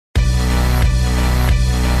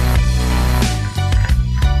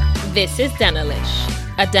This is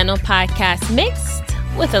Dentalish, a dental podcast mixed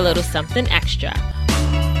with a little something extra.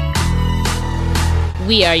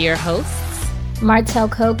 We are your hosts, Martel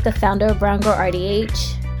Koch, the founder of Brown Girl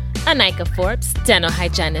RDH. Anika Forbes, dental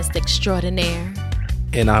hygienist extraordinaire.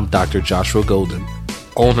 And I'm Dr. Joshua Golden,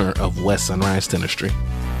 owner of West Sunrise Dentistry.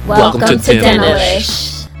 Welcome to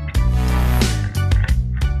Dentalish.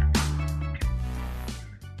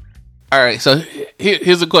 All right, so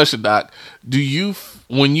here's a question, Doc.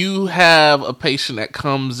 When you have a patient that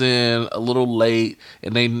comes in a little late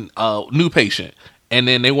and they new patient, and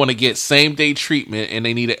then they want to get same day treatment and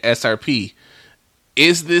they need an SRP,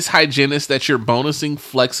 is this hygienist that you're bonusing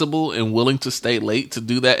flexible and willing to stay late to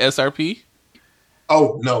do that SRP?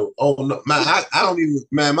 Oh no, man! I don't even,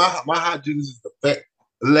 man. My hygienist is the fact.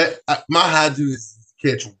 My hygienist is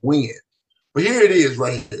catch wind. But here it is,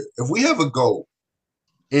 right here. If we have a goal,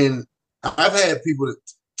 and I've had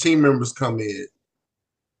team members come in.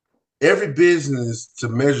 Every business to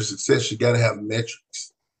measure success, you got to have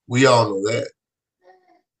metrics. We all know that.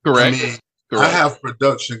 Correct. Correct. I have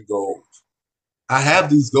production goals. I have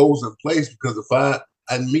these goals in place because if I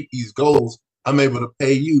meet these goals, I'm able to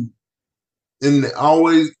pay you. And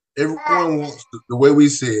everyone wants the way we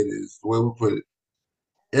say it is, the way we put it.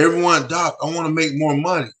 Everyone, Doc, I want to make more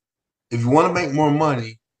money. If you want to make more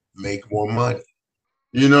money, make more money.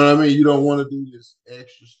 You know what I mean? You don't want to do this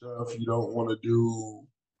extra stuff. You don't want to do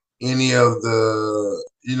any of the,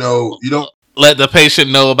 you don't let the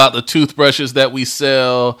patient know about the toothbrushes that we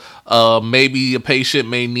sell. Maybe a patient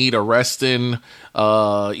may need a resting. There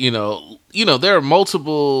are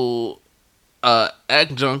multiple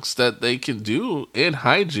adjuncts that they can do in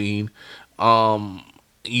hygiene. You're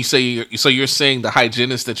saying the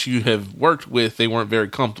hygienists that you have worked with, they weren't very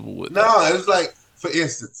comfortable with. No, that. It's like, for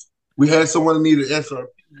instance, we had someone who needed SRP.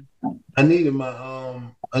 I needed my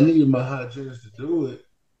hygienist to do it,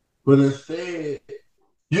 but instead,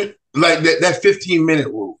 like that 15-minute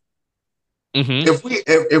rule. Mm-hmm.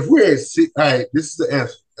 If we're at six, all right, this is the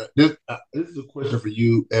answer. This is a question for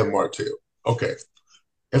you and Martel. Okay,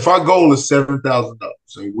 if our goal is $7,000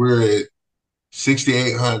 and we're at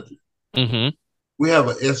 6,800, mm-hmm. we have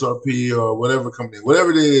an SRP or whatever coming in,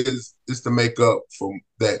 whatever it is to make up for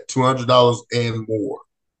that $200 and more.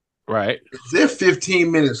 Right. If they're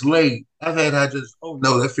 15 minutes late, they're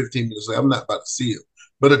 15 minutes late. I'm not about to see them.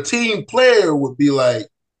 But a team player would be like,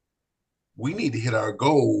 we need to hit our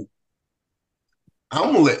goal. I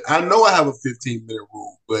know I have a 15-minute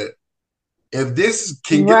rule, but if this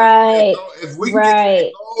can get if we can get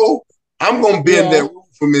that goal, I'm gonna bend that rule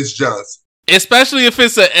for Miss Johnson. Especially if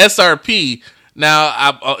it's an SRP.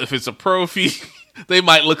 Now, if it's a pro fee, they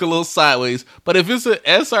might look a little sideways. But if it's an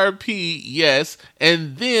SRP, yes.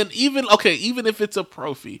 And then even if it's a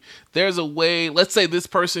pro fee, there's a way. Let's say this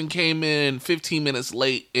person came in 15 minutes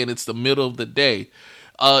late and it's the middle of the day.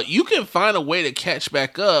 You can find a way to catch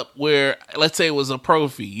back up where, let's say it was a pro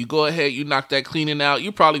fee. You go ahead, you knock that cleaning out.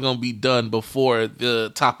 You're probably going to be done before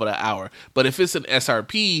the top of the hour. But if it's an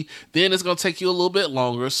SRP, then it's going to take you a little bit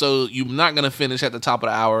longer. So you're not going to finish at the top of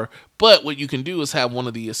the hour. But what you can do is have one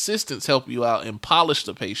of the assistants help you out and polish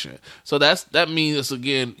the patient. So that means,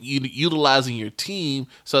 again, utilizing your team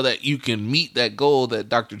so that you can meet that goal that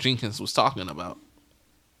Dr. Jenkins was talking about.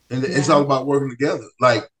 And it's all about working together.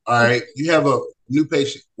 Like, all right, you have a new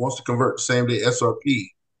patient wants to convert same day SRP,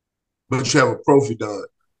 but you have a prophy done.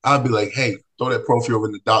 I'll be like, hey, throw that prophy over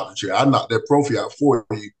in the doctor chair. I'll knock that prophy out for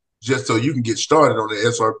you just so you can get started on the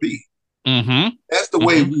SRP. Mm-hmm. That's the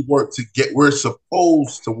way we work we're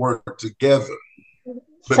supposed to work together.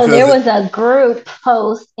 So there was a group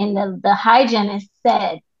post and the hygienist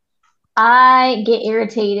said, I get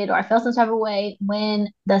irritated or I feel some type of way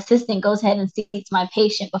when the assistant goes ahead and seats my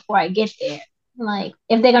patient before I get there. Like,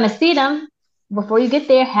 if they're going to seat them before you get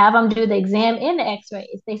there, have them do the exam and the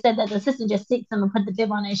x-rays. They said that the assistant just seats them and put the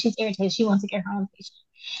bib on it and she's irritated. She wants to get her own patient.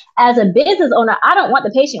 As a business owner, I don't want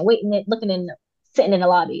the patient sitting in the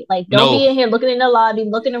lobby. Like, don't be in here looking in the lobby,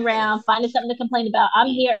 looking around, finding something to complain about. I'm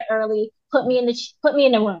here early. Put me in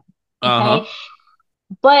the room. Okay. Uh-huh.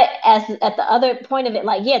 But at the other point of it,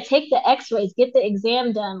 like, yeah, take the x-rays, get the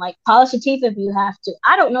exam done, like polish your teeth if you have to.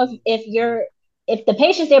 I don't know if the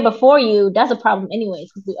patient's there before you, that's a problem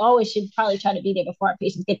anyways, because we always should probably try to be there before our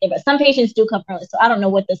patients get there. But some patients do come early, so I don't know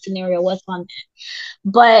what the scenario was on that.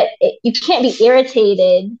 But you can't be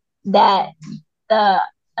irritated that the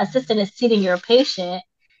assistant is seating your patient.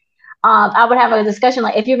 I would have a discussion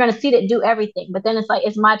like, if you're going to seat it, do everything. But then it's like,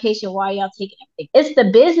 it's my patient. Why are y'all taking everything? It's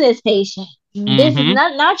the business patient. Mm-hmm. This is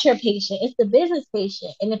not your patient. It's the business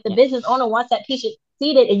patient. And if the business owner wants that patient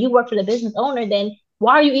seated and you work for the business owner, then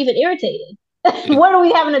why are you even irritated? What are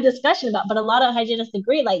we having a discussion about? But a lot of hygienists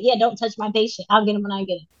agree, like, yeah, don't touch my patient. I'll get him when I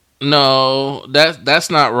get him. No,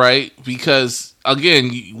 that's not right, because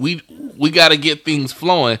again, we got to get things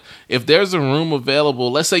flowing. If there's a room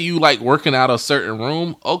available, let's say you like working out a certain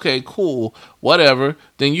room, okay, cool, whatever.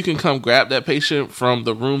 Then you can come grab that patient from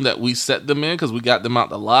the room that we set them in, because we got them out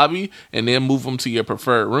the lobby, and then move them to your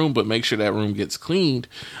preferred room, but make sure that room gets cleaned.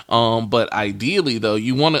 But ideally, though,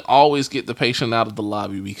 you want to always get the patient out of the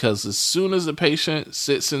lobby, because as soon as the patient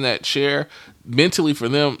sits in that chair, mentally for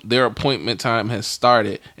them, their appointment time has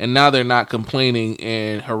started, and now they're not complaining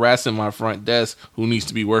and harassing my front desk, who needs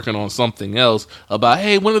to be working on something else, about,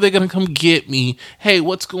 hey, when are they going to come get me? Hey,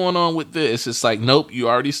 what's going on with this? It's like, nope, you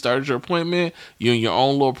already started your appointment. You're in your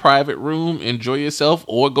own little private room. Enjoy yourself,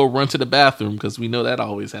 or go run to the bathroom, because we know that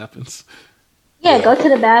always happens. Yeah, go to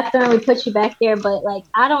the bathroom. We put you back there, but like,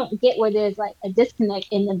 I don't get where there's like a disconnect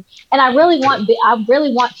in them. And I really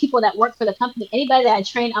want people that work for the company. Anybody that I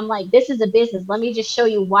train, I'm like, this is a business. Let me just show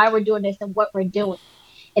you why we're doing this and what we're doing.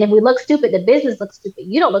 And if we look stupid, the business looks stupid.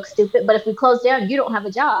 You don't look stupid, but if we close down, you don't have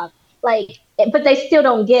a job. Like, but they still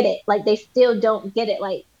don't get it. Like, they still don't get it.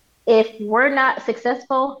 Like, if we're not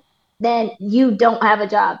successful, then you don't have a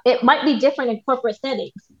job. It might be different in corporate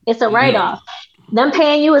settings. It's a write-off. Them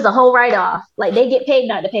paying you is a whole write-off. Like, they get paid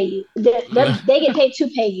not to pay you. They get paid to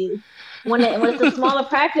pay you. When it's a smaller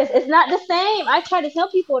practice, it's not the same. I try to tell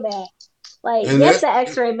people that. Like, and yes, the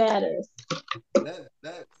X-ray matters.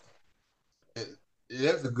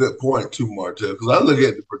 That's a good point too, Martell. Because I look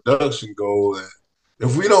at the production goal, and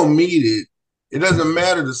if we don't meet it, it doesn't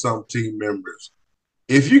matter to some team members.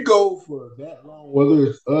 If you go for that long, whether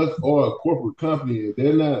it's us or a corporate company, if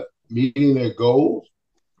they're not meeting their goals,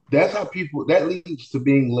 that's how that leads to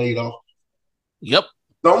being laid off. Yep.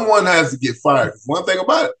 Someone has to get fired. One thing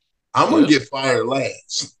about it, I'm going to get fired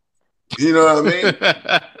last. You know what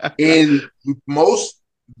I mean? And most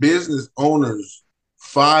business owners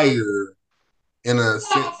fire in a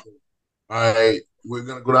sense of, all right, we're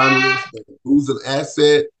going to go down the list of who's an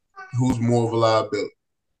asset, who's more of a liability.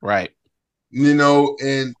 Right. You know,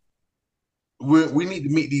 and we need to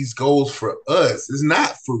meet these goals for us. It's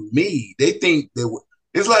not for me. They think that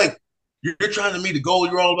it's like you're trying to meet a goal.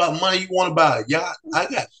 You're all about money. You want to buy a yacht. I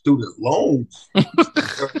got student loans,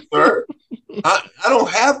 sir. I don't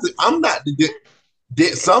have to. I'm not the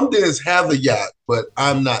some dentists have a yacht, but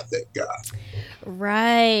I'm not that guy.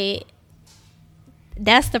 Right.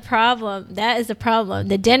 That's the problem. That is the problem.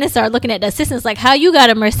 The dentists are looking at the assistants like, how you got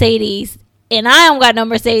a Mercedes and I don't got no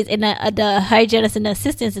Mercedes, and the hygienists and the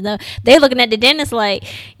assistants, and they looking at the dentist like,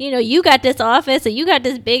 you got this office and you got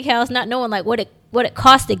this big house, not knowing like what it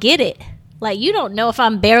costs to get it. Like, you don't know if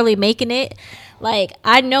I'm barely making it. Like,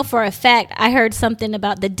 I know for a fact, I heard something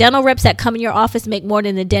about the dental reps that come in your office make more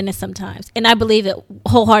than the dentist sometimes. And I believe it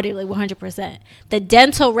wholeheartedly, 100%. The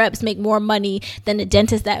dental reps make more money than the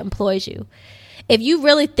dentist that employs you. If you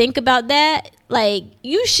really think about that, like,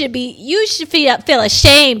 you should feel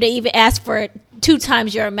ashamed to even ask for 2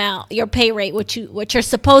 times your amount, your pay rate, what you're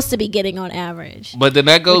supposed to be getting on average. But then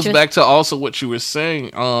that goes back to also what you were saying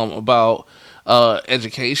about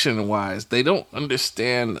education wise. They don't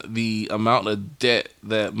understand the amount of debt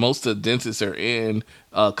that most of the dentists are in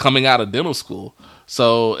coming out of dental school.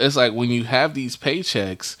 So it's like when you have these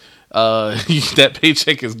paychecks, that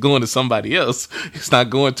paycheck is going to somebody else. It's not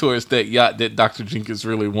going towards that yacht that Dr. Jenkins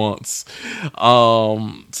really wants.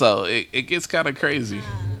 So it gets kind of crazy.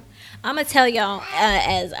 I'm gonna tell y'all,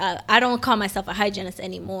 as I don't call myself a hygienist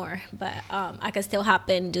anymore, but I can still hop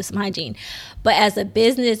in and do some hygiene. But as a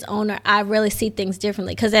business owner, I really see things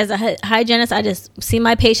differently. Because as a hygienist, I just see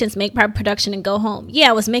my patients make production and go home. Yeah,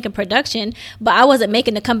 I was making production, but I wasn't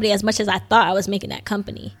making the company as much as I thought I was making that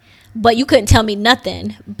company. But you couldn't tell me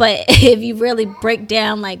nothing. But if you really break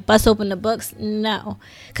down, like, bust open the books, no.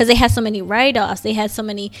 Because they had so many write-offs. They had so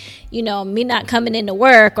many, me not coming into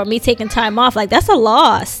work or me taking time off. Like, that's a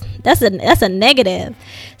loss. That's a negative.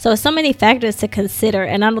 So many factors to consider.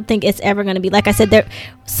 And I don't think it's ever going to be, like I said,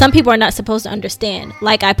 some people are not supposed to understand.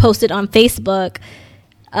 Like, I posted on Facebook,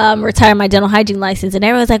 retire my dental hygiene license, and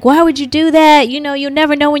everyone's like, why would you do that? You'll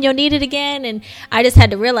never know when you'll need it again. And I just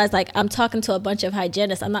had to realize, like, I'm talking to a bunch of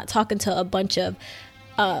hygienists. I'm not talking to a bunch of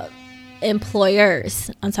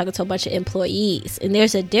employers. I'm talking to a bunch of employees, and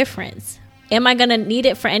there's a difference. Am I gonna need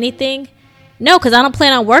it for anything? No, because I don't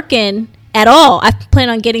plan on working at all. I plan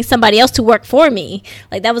on getting somebody else to work for me.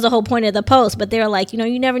 Like, that was the whole point of the post. But they were like, you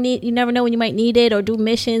never know when you might need it, or do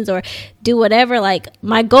missions or do whatever. Like,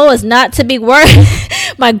 my goal is not to be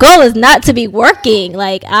my goal is not to be working.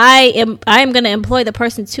 Like, I am going to employ the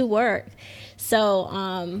person to work. So,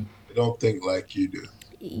 I don't think like you do.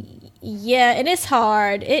 Yeah, and it's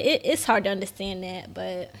hard. It's hard to understand that,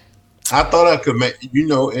 but I thought I could make and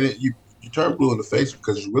you turn blue in the face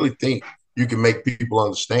because you really think you can make people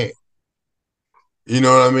understand. You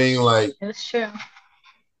know what I mean? Like It's true.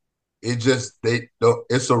 it just they don't.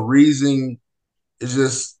 It's a reason. It's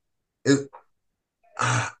just it.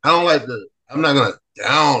 I don't like the. I'm not gonna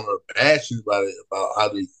down or bash anybody about how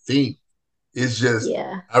they think. It's just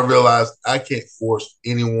Yeah. I realized I can't force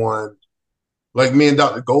anyone. Like me and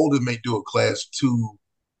Dr. Golden may do a class too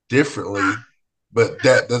differently, but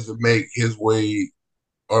that doesn't make his way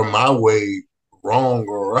or my way wrong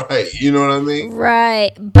or right. You know what I mean?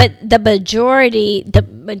 right. But the majority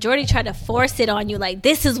try to force it on you, like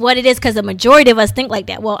this is what it is, because the majority of us think like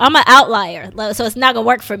that. Well, I'm an outlier, so it's not gonna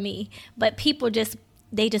work for me. But people just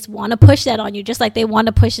they just want to push that on you, just like they want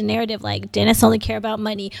to push a narrative like dentists only care about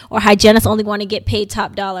money or hygienists only want to get paid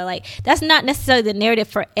top dollar. Like that's not necessarily the narrative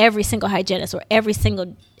for every single hygienist or every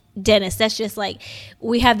single dentist. That's just like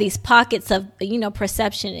we have these pockets of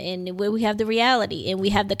perception, and where we have the reality and we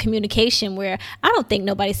have the communication where I don't think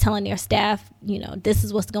nobody's telling their staff this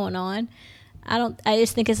is what's going on. I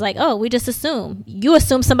just think it's like, oh, we just assume. You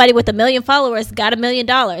assume somebody with 1 million followers got $1 million.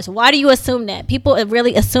 Why do you assume that? People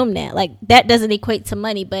really assume that. Like that doesn't equate to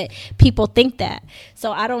money, but people think that.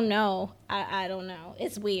 So I don't know. I don't know.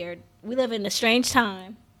 It's weird. We live in a strange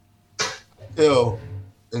time.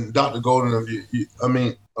 And Dr. Golden, and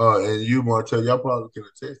you, Martell, y'all probably can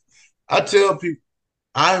attest. I tell people,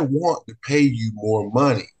 I want to pay you more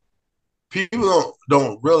money. People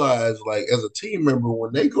don't realize, like, as a team member,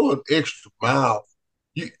 when they go an extra mile,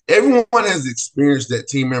 everyone has experienced that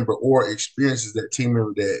team member or experiences that team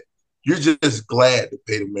member that you're just glad to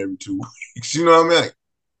pay them every 2 weeks. You know what I mean? Like,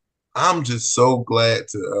 I'm just so glad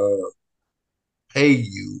to pay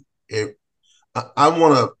you. If I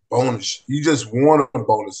want a bonus, you just want to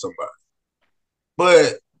bonus somebody,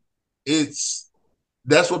 but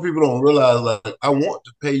that's what people don't realize. Like, I want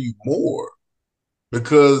to pay you more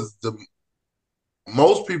because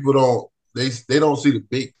most people they don't see the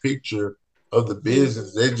big picture of the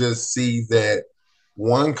business. They just see that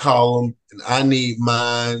one column and I need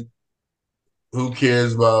mine. Who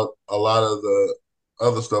cares about a lot of the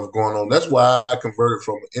other stuff going on? That's why I converted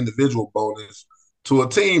from an individual bonus to a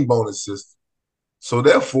team bonus system. So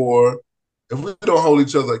therefore, if we don't hold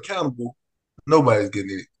each other accountable, nobody's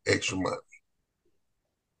getting any extra money.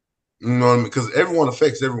 You know what I mean? Because everyone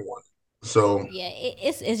affects everyone. So Yeah,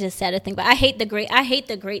 it's just sad to think. But I hate the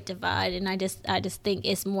great divide, and I just think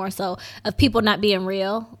it's more so of people not being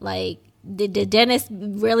real. Like the dentists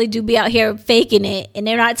really do be out here faking it, and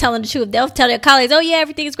they're not telling the truth. They'll tell their colleagues, "Oh yeah,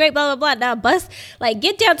 everything is great," blah blah blah. Now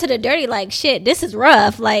get down to the dirty. Like shit, this is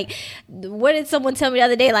rough. Like what did someone tell me the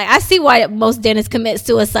other day? Like I see why most dentists commit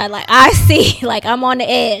suicide. Like I see, like I'm on the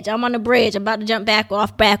edge, I'm on the bridge, I'm about to jump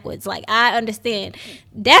backwards. Like I understand.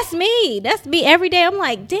 That's me every day. I'm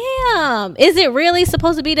like, damn, is it really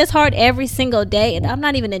supposed to be this hard every single day? And I'm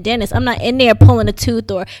not even a dentist. I'm not in there pulling a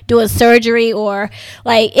tooth or doing surgery or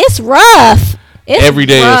like it's rough. Every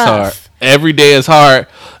day is hard. Every day is hard.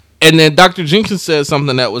 And then Dr. Jenkins said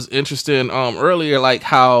something that was interesting earlier, like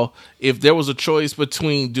how if there was a choice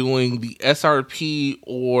between doing the SRP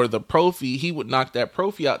or the Profi, he would knock that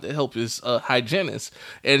Profi out to help his hygienist.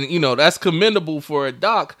 And, that's commendable for a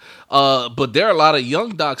doc. But there are a lot of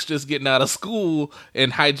young docs just getting out of school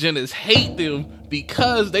and hygienists hate them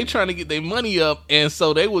because they trying to get their money up. And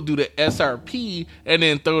so they will do the SRP and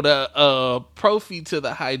then throw the Profi to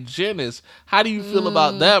the hygienist. How do you feel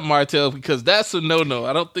about that, Martell? Because that's a no-no.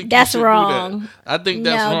 I don't think that's you should wrong. do that. I think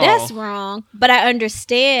that's wrong. No, that's wrong. But I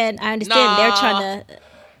understand. They're trying to.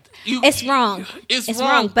 It's wrong. It's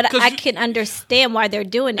wrong. But I can understand why they're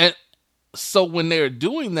doing it. And so when they're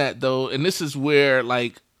doing that, though, and this is where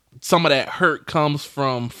like some of that hurt comes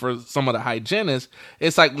from for some of the hygienists,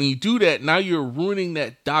 it's like when you do that, now you're ruining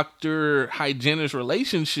that doctor-hygienist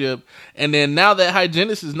relationship, and then now that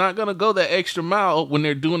hygienist is not going to go that extra mile when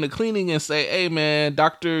they're doing the cleaning and say, hey man,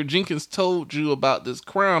 Dr. Jenkins told you about this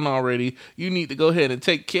crown already, you need to go ahead and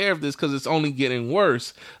take care of this because it's only getting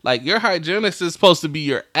worse. Like your hygienist is supposed to be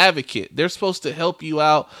your advocate. They're supposed to help you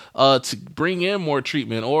out to bring in more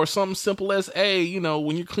treatment, or something simple as, hey,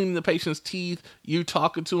 when you're cleaning the patient's teeth, you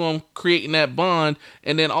talking to them, creating that bond,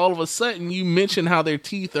 and then all of a sudden you mention how their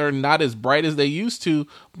teeth are not as bright as they used to.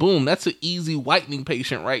 Boom, that's an easy whitening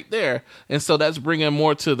patient right there. And so that's bringing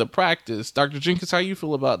more to the practice. Dr. Jenkins, how you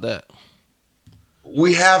feel about that?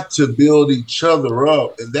 We have to build each other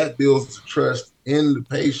up, and that builds the trust in the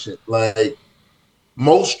patient. Like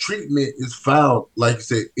most treatment is found, like you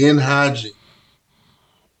said, in hygiene.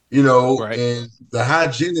 Right. And the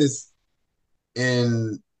hygienist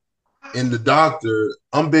in and the doctor,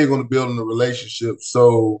 I'm big on building the relationship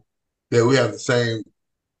so that we have the same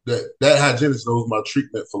that hygienist knows my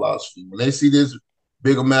treatment philosophy. When they see this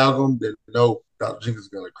big amalgam, they know Dr. Jenkins is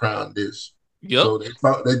going to crown this. Yep. So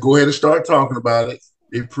they go ahead and start talking about it.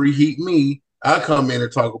 They preheat me. I come in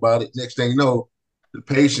and talk about it. Next thing you know, the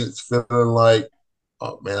patient's feeling like,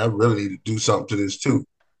 oh man, I really need to do something to this too.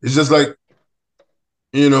 It's just like,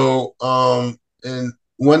 and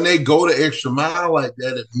when they go the extra mile like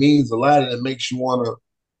that, it means a lot, and it makes you want to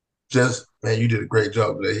just, man, you did a great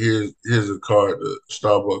job today. Here's a card to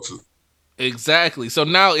Starbucks. Exactly. So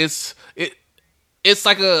now it's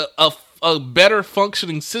like a better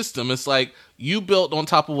functioning system. It's like you built on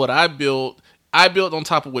top of what I built on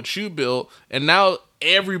top of what you built, and now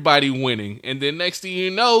everybody winning. And then next thing you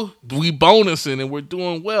know, we bonusing and we're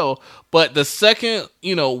doing well. But the second,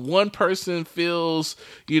 one person feels,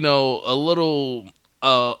 a little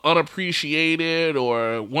unappreciated,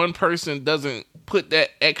 or one person doesn't put that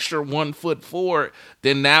extra 1 foot forward,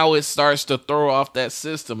 then now it starts to throw off that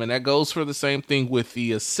system. And that goes for the same thing with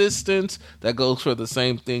the assistants. That goes for the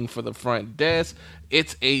same thing for the front desk.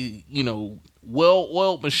 It's a,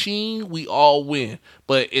 well-oiled machine. We all win.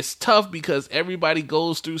 But it's tough because everybody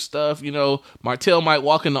goes through stuff. Martell might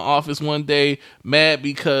walk in the office one day mad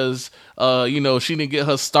because, she didn't get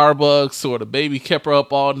her Starbucks, or the baby kept her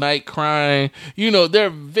up all night crying. There are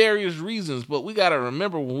various reasons, but we got to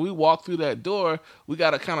remember when we walk through that door, we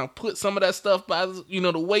got to kind of put some of that stuff by,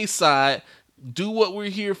 the wayside, do what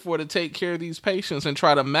we're here for to take care of these patients and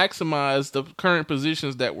try to maximize the current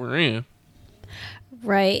positions that we're in.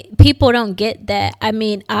 Right. People don't get that. I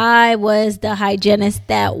mean, I was the hygienist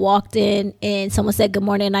that walked in and someone said good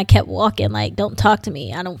morning and I kept walking, like, don't talk to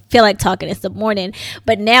me. I don't feel like talking. It's the morning.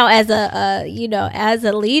 But now as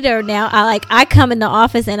a leader now, I come in the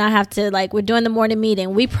office and I have to, we're doing the morning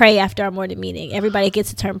meeting. We pray after our morning meeting. Everybody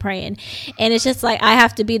gets a turn praying. And it's just like, I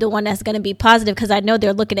have to be the one that's going to be positive because I know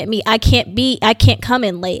they're looking at me. I can't come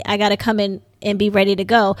in late. I got to come in and be ready to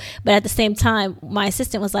go. But at the same time, my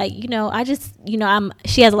assistant was like,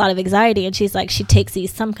 she has a lot of anxiety, and she's like, she takes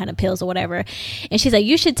some kind of pills or whatever. And she's like,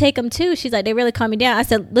 you should take them too. She's like, they really calm me down. I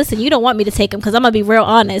said, listen, you don't want me to take them because I'm going to be real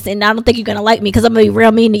honest. And I don't think you're going to like me because I'm going to be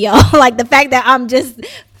real mean to y'all. Like the fact that I'm just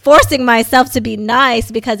forcing myself to be nice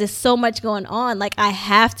because there's so much going on. Like I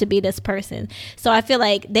have to be this person. So I feel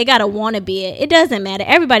like they got to want to be it. It doesn't matter.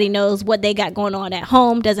 Everybody knows what they got going on at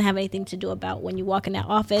home. Doesn't have anything to do about when you walk in that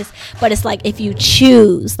office. But it's like, if you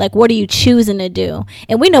choose, what are you choosing to do?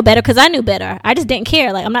 And we know better because I knew better. I just didn't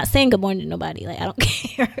care. I'm not saying good morning to nobody. I don't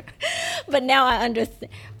care. But now I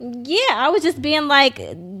understand. Yeah, I was just being like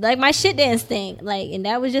my shit didn't stink. And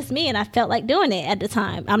that was just me. And I felt like doing it at the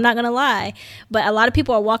time. I'm not going to lie. But a lot of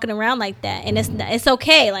people are walking around like that, and it's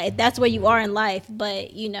okay, that's where you are in life.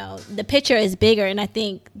 But the picture is bigger, and I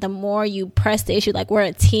think the more you press the issue, we're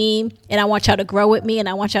a team, and I want y'all to grow with me, and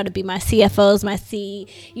I want y'all to be my CFOs,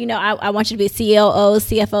 I want you to be COOs,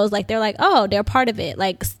 CFOs. They're like, oh, they're part of it.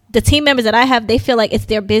 The team members that I have, they feel like it's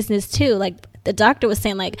their business too. The doctor was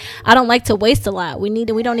saying, I don't like to waste a lot. We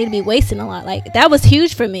don't need to be wasting a lot. That was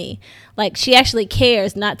huge for me. She actually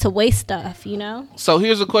cares not to waste stuff, So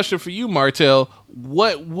here's a question for you, Martell.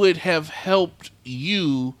 What would have helped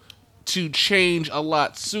you to change a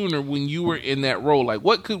lot sooner when you were in that role?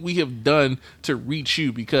 What could we have done to reach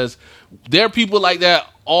you? Because there are people like that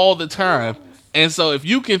all the time. And so if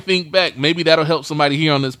you can think back, maybe that'll help somebody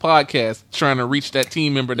here on this podcast trying to reach that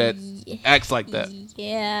team member that acts like that.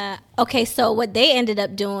 Yeah. Okay, so what they ended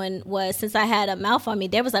up doing was, since I had a mouth on me,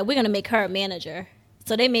 they was like, we're going to make her a manager.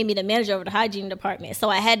 So they made me the manager of the hygiene department. So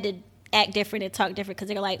I had to act different and talk different because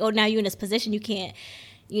they're like, oh, now you're in this position, you can't,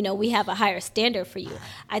 we have a higher standard for you.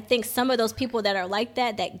 I think some of those people that are like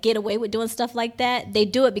that get away with doing stuff like that, they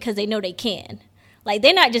do it because they know they can.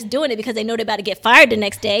 They're not just doing it because they know they're about to get fired the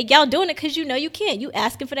next day. Y'all doing it because you know you can. You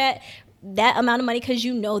asking for that amount of money because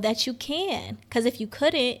you know that you can. Because if you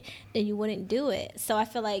couldn't, then you wouldn't do it. So I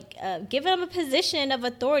feel like give them a position of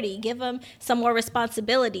authority. Give them some more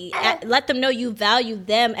responsibility. Let them know you value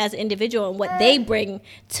them as an individual and what they bring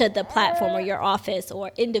to the platform or your office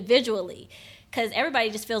or individually. Because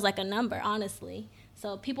everybody just feels like a number, honestly.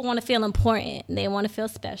 So people want to feel important. They want to feel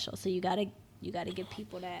special. So you gotta give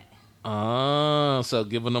people that. So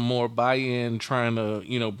giving them more buy-in, trying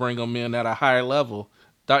to, bring them in at a higher level.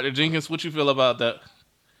 Dr. Jenkins, what you feel about that?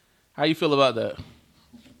 How you feel about that?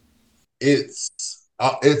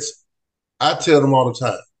 I tell them all the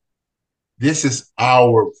time, this is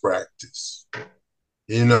our practice.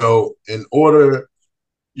 In order,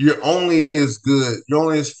 you're only as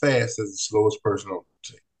fast as the slowest person on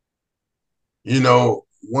the team.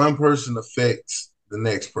 One person affects the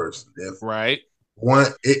next person. Right.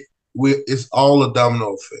 it's all a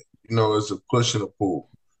domino effect. It's a push and a pull.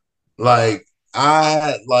 Like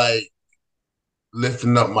I like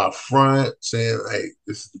lifting up my front, saying, "Hey,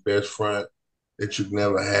 this is the best front that you can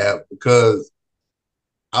ever have," because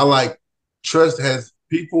I like trust has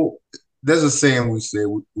people. There's a saying we say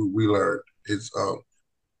we learned. It's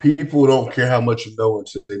people don't care how much you know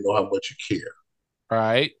until they know how much you care.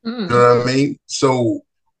 Right. You know what I mean? So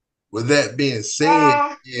with that being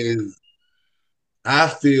said, is I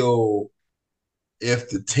feel if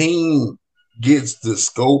the team gets the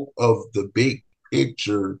scope of the big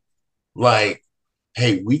picture, like,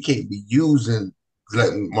 hey, we can't be using,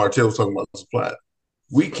 like Martell was talking about supply.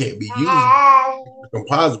 We can't be using the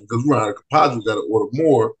composite because we're on a composite. We got to order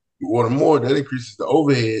more. We order more, that increases the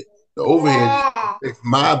overhead. The overhead affects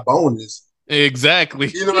my bonus. Exactly.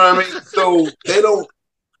 You know what I mean? So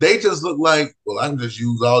they just look like, well, I can just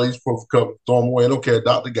use all these for cup, throw them away. I don't care.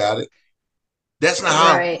 Doctor got it. That's not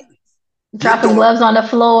how. Right. Dropping gloves on the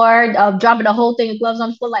floor, dropping the whole thing of gloves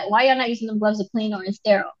on the floor. Like, why y'all not using them gloves to clean or in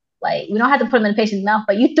sterile? Like, we don't have to put them in the patient's mouth,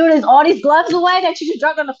 but you threw all these gloves away that you just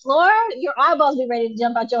dropped on the floor. Your eyeballs be ready to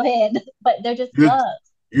jump out your head, but they're just gloves.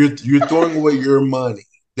 You're throwing away your money.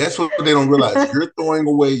 That's what they don't realize. You're throwing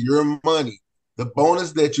away your money. The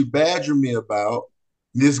bonus that you badger me about,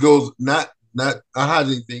 this goes not a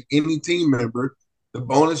hygiene thing, any team member, the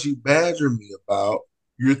bonus you badger me about,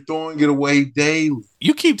 you're throwing it away daily.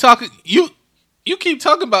 You keep talking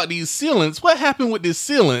about these sealants. What happened with these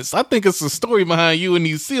sealants? I think it's a story behind you and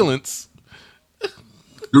these sealants.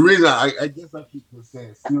 The reason I guess I keep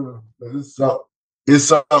saying sealants, because it's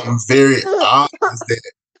something very odd.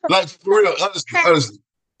 Like, for real, honestly,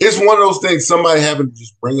 it's one of those things somebody happened to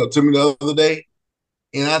just bring up to me the other day,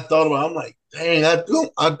 and I thought about it. I'm like, dang,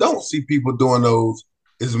 I don't see people doing those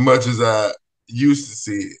as much as I used to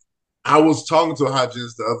see it. I was talking to a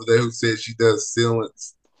hygienist the other day who said she does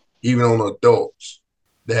sealants even on adults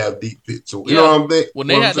that have deep pits. So you know what I'm saying? When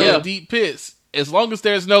they have deep pits, as long as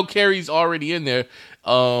there's no caries already in there,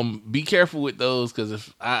 be careful with those,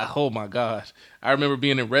 because oh my gosh, I remember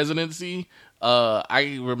being in residency.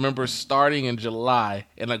 I remember starting in July,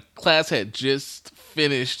 and a class had just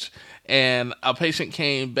finished, and a patient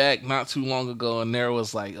came back not too long ago, and there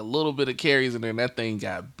was like a little bit of caries in there, and that thing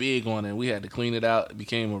got big on it. We had to clean it out. It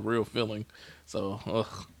became a real filling. So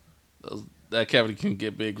that cavity can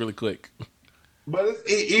get big really quick. But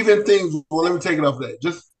it's even things, well, let me take it off that.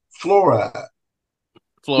 Just fluoride.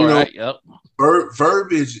 Fluoride, yep.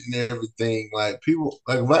 Verbiage and everything. Like, people,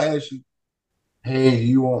 like, if I ask you, hey,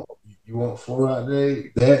 you want fluoride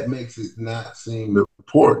today? That makes it not seem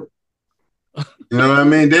important. You know what I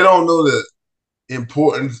mean? They don't know the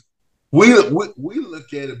importance. We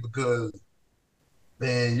look at it because,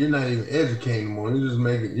 man, you're not even educating anymore.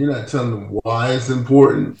 You're not telling them why it's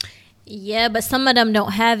important. Yeah, but some of them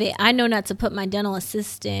don't have it. I know not to put my dental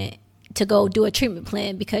assistant to go do a treatment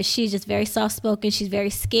plan because she's just very soft-spoken. She's very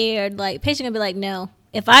scared. Like, patient gonna be like, no.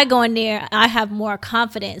 If I go in there, I have more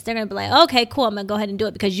confidence. They're going to be like, okay, cool, I'm going to go ahead and do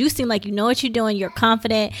it because you seem like you know what you're doing. You're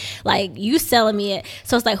confident. Like, you selling me it.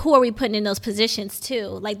 So it's like, who are we putting in those positions too?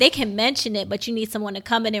 Like, they can mention it, but you need someone to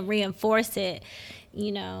come in and reinforce it,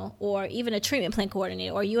 or even a treatment plan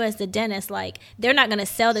coordinator, or you as the dentist. Like, they're not going to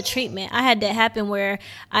sell the treatment. I had that happen where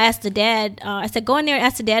I asked the dad, I said, go in there and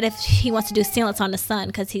ask the dad if he wants to do sealants on the son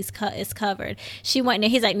because it's covered. She went in there.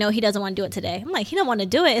 He's like, no, he doesn't want to do it today. I'm like, he don't want to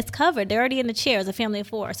do it. It's covered. They're already in the chair as a family of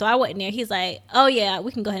 4. So I went in there. He's like, oh yeah,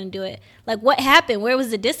 we can go ahead and do it. Like, what happened? Where was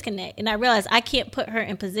the disconnect? And I realized I can't put her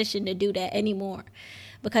in position to do that anymore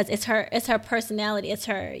because it's her personality. It's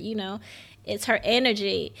her, it's her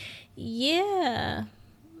energy. Yeah.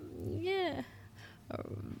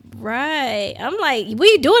 Right. I'm like,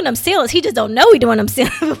 we doing them sealants. He just don't know we doing them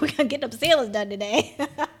sealants. We're gonna get them sealants done today.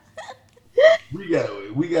 You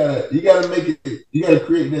gotta make it. You gotta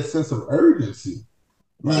create that sense of urgency.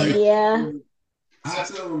 Like, yeah. I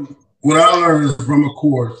tell them what I learned from a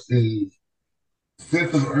course is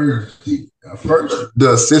sense of urgency. First,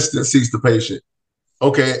 the assistant sees the patient.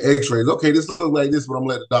 Okay, X-rays. Okay, this looks like this, but I'm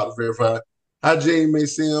gonna let the doctor verify. Hygiene may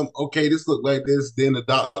see him. Okay, this look like this. Then the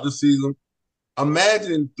doctor sees him.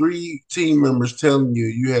 Imagine 3 team members telling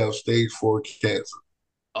you have stage 4 cancer.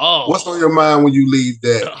 Oh, what's on your mind when you leave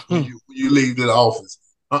that? when you leave the office?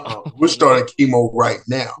 We're starting chemo right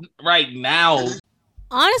now. Right now.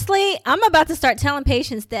 Honestly, I'm about to start telling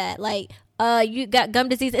patients that, like, you got gum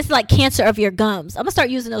disease. It's like cancer of your gums. I'm gonna start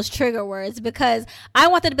using those trigger words because I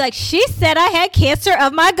want them to be like, she said I had cancer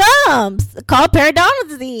of my gums called periodontal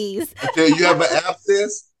disease. Okay, you have an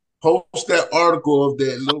abscess. Post that article of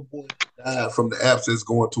that little boy that died from the abscess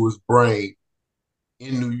going to his brain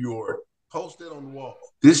in New York. Post it on the wall.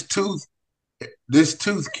 This tooth This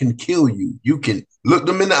tooth can kill you. You can look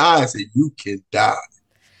them in the eye and say you can die.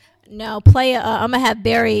 No, play. I'm gonna have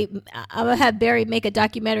Barry. I'm gonna have Barry make a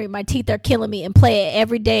documentary. My teeth are killing me, and play it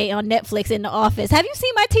every day on Netflix in the office. Have you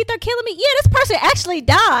seen My Teeth Are Killing Me? Yeah, this person actually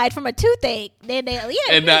died from a toothache.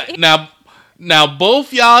 And now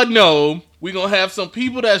both y'all know we gonna have some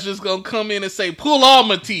people that's just gonna come in and say, "Pull all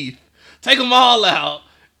my teeth, take them all out,"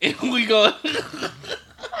 and we gonna.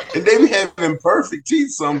 And they be having perfect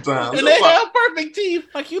teeth sometimes. And they have perfect teeth.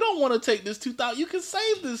 Like, you don't want to take this tooth out. You can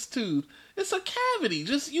save this tooth. It's a cavity.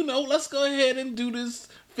 Just, let's go ahead and do this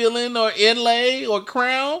filling or inlay or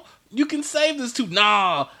crown. You can save this tooth.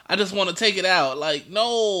 Nah, I just want to take it out. Like,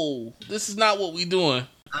 no, this is not what we doing.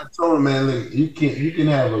 I told him, man, look, you can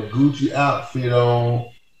have a Gucci outfit on,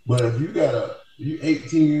 but if you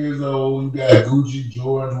 18 years old, you got Gucci,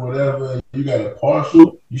 Jordan, whatever, you got a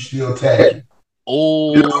partial, you still tacky.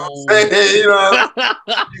 Oh, you know what I'm saying?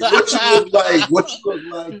 What you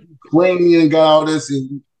look like, you clean and got all this,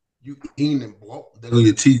 and you eating and then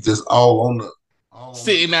your teeth just all on the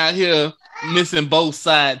sitting out here missing both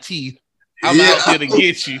side teeth. I'm out here to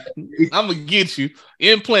get you. I'm gonna get you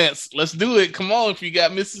implants. Let's do it. Come on, if you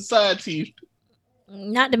got missing side teeth.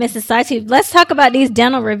 Not the missing side teeth. Let's talk about these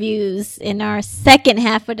dental reviews in our second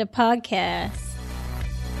half of the podcast.